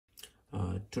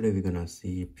Today we're gonna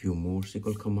see a few more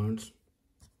SQL commands.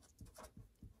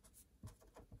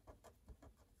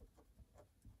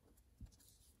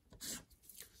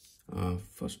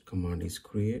 First command is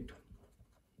create.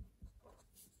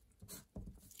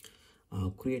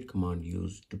 Create command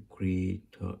used to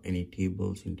create any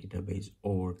tables in database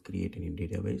or create any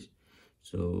database.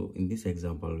 So in this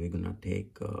example, we're gonna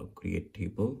take create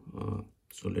table.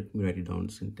 So let me write it down,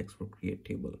 syntax for create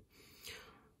table.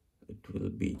 It will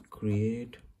be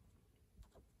create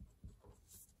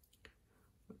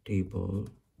table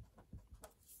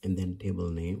and then table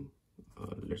name.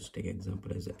 Let's take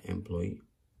example as an employee.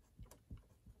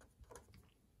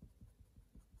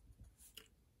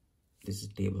 This is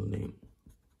table name.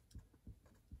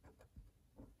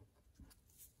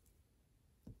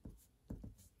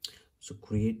 So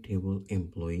create table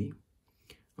employee,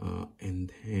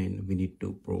 and then we need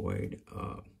to provide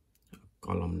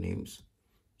column names.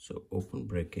 So open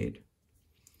bracket,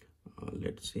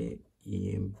 let's say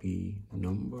emp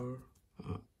number,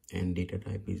 and data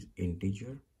type is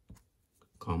integer,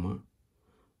 comma,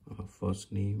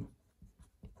 first name,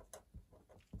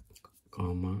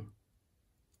 comma,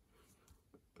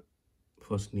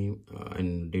 first name,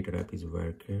 and data type is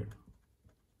varchar,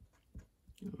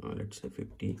 let's say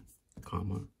 50,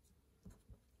 comma,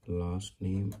 last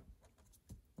name,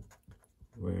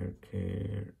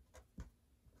 varchar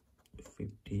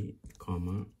 50,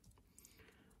 comma,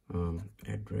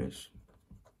 address,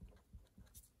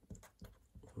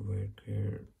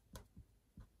 varchar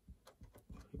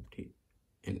 50,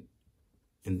 and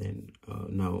then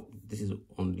now this is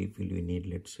only field we need,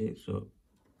 let's say. So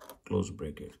close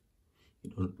bracket.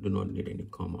 You do not need any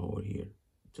comma over here,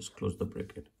 just close the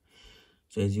bracket.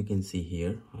 So as you can see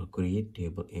here, create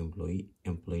table employee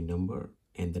number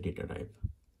and the data type,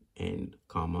 and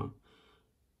comma,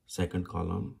 second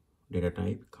column data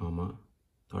type, comma,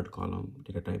 third column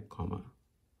data type, comma,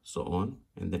 so on,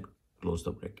 and then close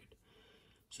the bracket.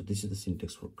 So this is the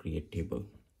syntax for create table.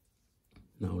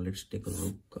 Now let's take a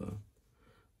look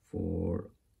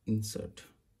for insert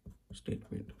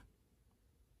statement.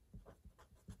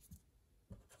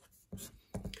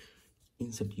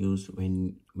 Insert used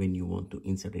when you want to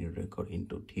insert a record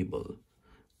into table.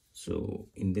 So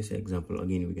in this example,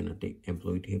 again, we're gonna take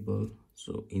employee table.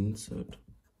 So insert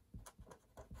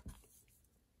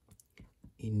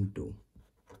into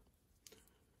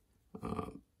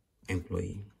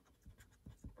employee.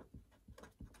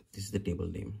 This is the table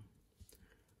name,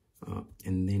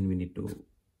 and then we need to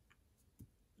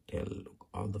tell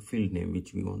all the field name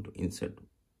which we want to insert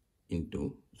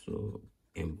into. So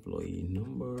employee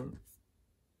number,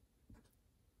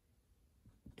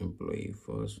 employee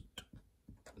first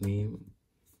name,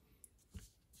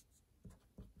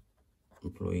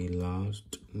 employee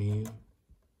last name,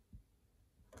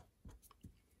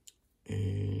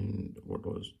 and what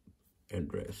was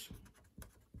address,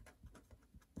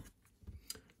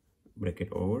 bracket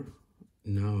over.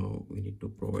 Now we need to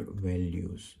provide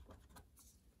values.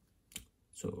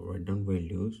 So write down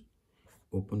values,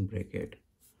 open bracket,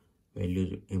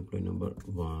 values, employee number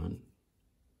 1,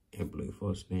 employee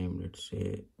first name, let's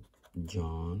say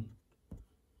John.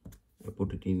 I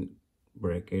put it in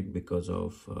bracket because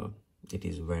of it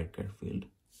is varchar field.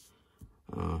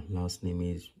 Last name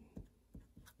is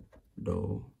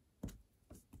Doe,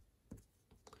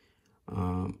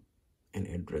 and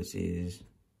address is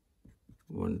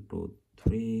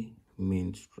 123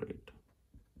 Main Street.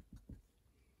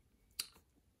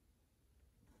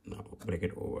 Now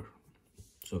bracket over.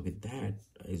 So with that,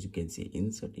 as you can see,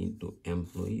 insert into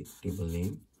employee table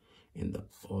name, and the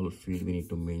all field we need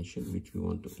to mention which we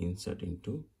want to insert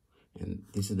into, and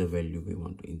this is the value we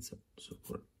want to insert. So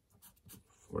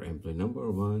for employee number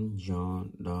 1,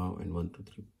 John, Dow, and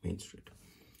 123 Main Street.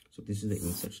 So this is the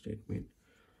insert statement.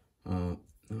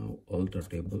 Now alter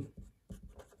table.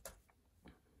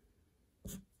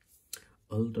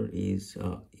 Alter is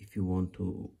if you want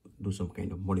to do some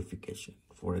kind of modification.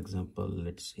 For example,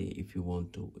 let's say if you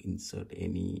want to insert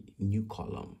any new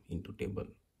column into table,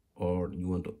 or you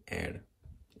want to add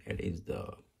is the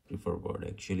preferred word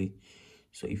actually.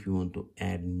 So if you want to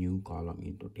add new column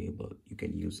into table, you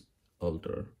can use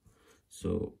alter.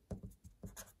 So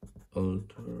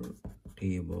alter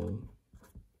table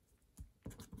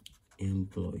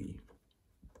employee.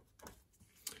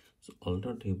 So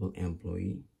alter table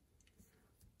employee,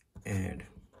 add,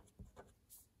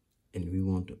 and we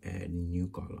want to add new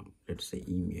column, let's say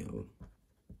email.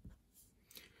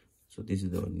 So this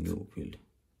is the new field,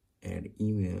 add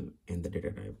email, and the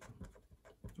data type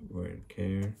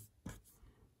varchar,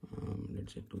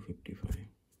 let's say 255.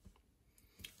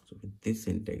 So with this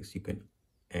syntax you can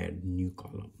add new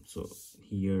column. So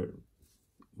here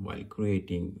while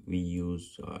creating, we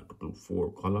use total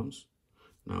 4 columns.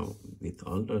 Now with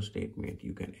alter statement,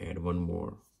 you can add one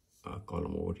more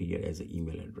column over here as an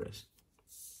email address.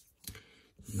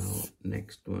 Now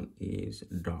next one is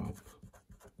drop.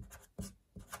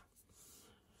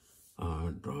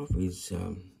 Drop is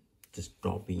just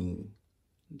dropping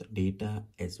the data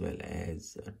as well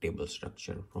as a table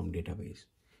structure from database.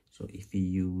 So if we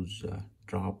use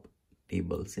drop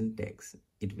table syntax,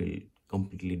 it will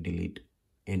completely delete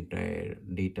entire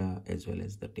data as well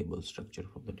as the table structure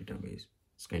from the database.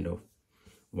 It's kind of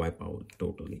wipe out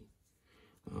totally.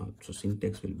 So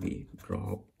syntax will be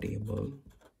drop table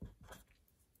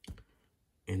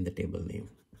and the table name.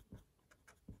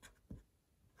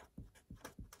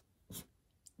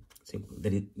 Simple.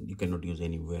 That is, you cannot use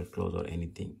any where clause or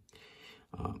anything.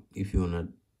 If you wanna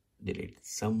delete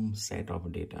some set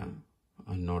of data,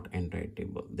 not entire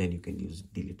table, then you can use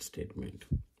delete statement.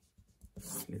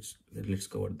 Let's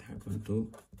cover that one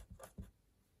too.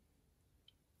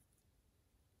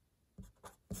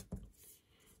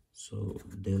 So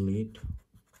delete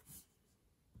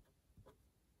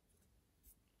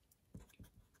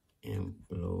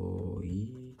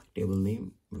employee table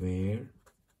name where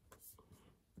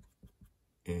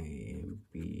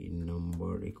MP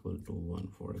number equal to 1,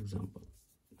 for example.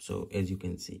 So as you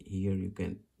can see here, you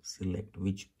can select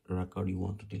which record you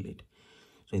want to delete.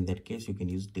 So in that case, you can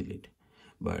use delete.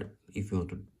 But if you want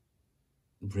to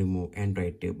remove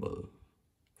entire table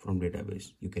from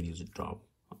database, you can use drop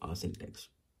syntax.